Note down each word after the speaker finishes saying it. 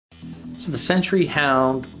This is the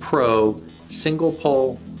SentryHound-Pro single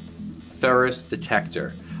pole ferrous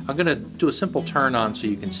detector. I'm going to do a simple turn on so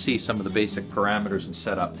you can see some of the basic parameters and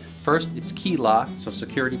setup. First, it's key locked, so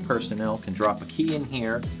security personnel can drop a key in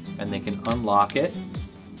here and they can unlock it.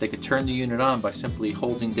 They could turn the unit on by simply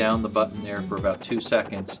holding down the button there for about 2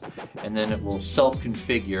 seconds, and then it will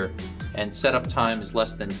self-configure, and setup time is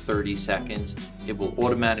less than 30 seconds. It will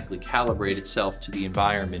automatically calibrate itself to the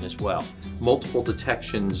environment as well. Multiple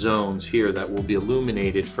detection zones here that will be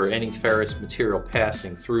illuminated for any ferrous material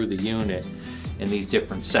passing through the unit in these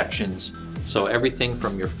different sections. So everything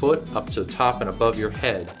from your foot up to the top and above your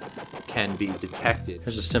head can be detected.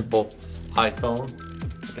 Here's a simple iPhone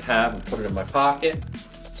I could have and put it in my pocket.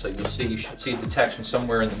 So you should see detection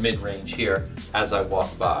somewhere in the mid-range here as I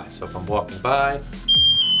walk by. So if I'm walking by,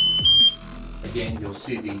 again, you'll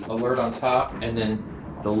see the alert on top and then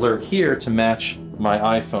the alert here to match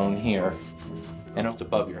my iPhone here. And up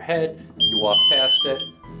above your head, you walk past it,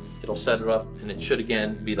 it'll set it up, and it should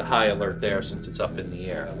again be the high alert there since it's up in the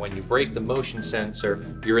air. When you break the motion sensor,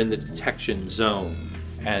 you're in the detection zone,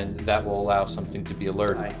 and that will allow something to be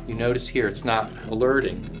alerted. You notice here it's not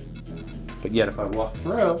alerting, but yet if I walk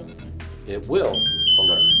through, it will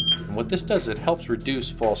alert. And what this does, it helps reduce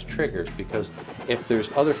false triggers, because if there's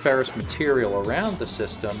other ferrous material around the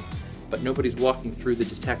system, but nobody's walking through the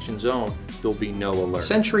detection zone, there'll be no alert.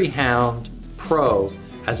 SentryHound-Pro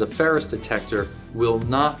as a ferrous detector will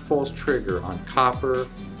not false trigger on copper,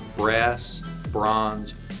 brass,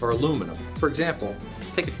 bronze, or aluminum. For example,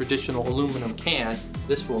 let's take a traditional aluminum can.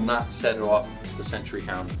 This will not set it off the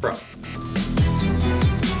SentryHound-Pro.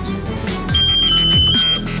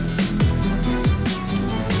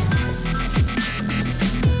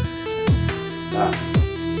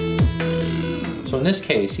 So in this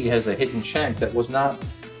case, he has a hidden shank that was not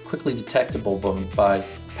quickly detectable by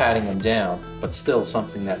patting him down, but still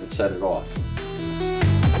something that would set it off.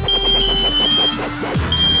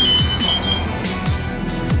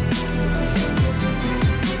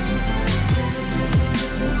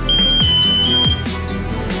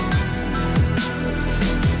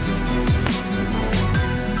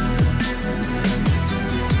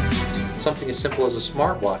 Something as simple as a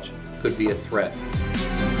smartwatch could be a threat.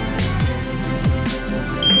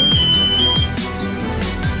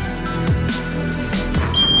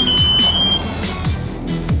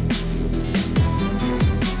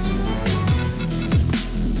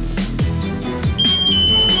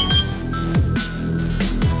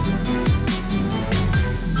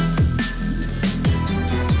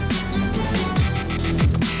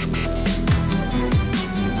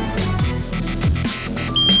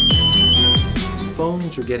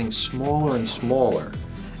 Phones are getting smaller and smaller,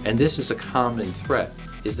 and this is a common threat.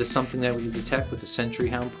 Is this something that we detect with the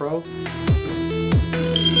SentryHound-Pro?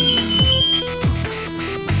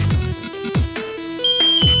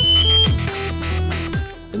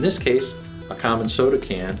 In this case, a common soda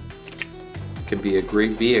can can be a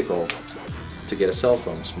great vehicle to get a cell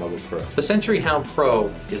phone smuggled through. The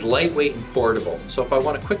SentryHound-Pro is lightweight and portable, so if I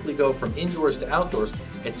want to quickly go from indoors to outdoors,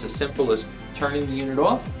 it's as simple as turning the unit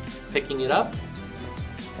off, picking it up,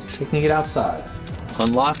 taking it outside.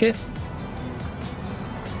 Unlock it,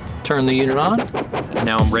 turn the unit on, and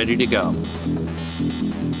now I'm ready to go.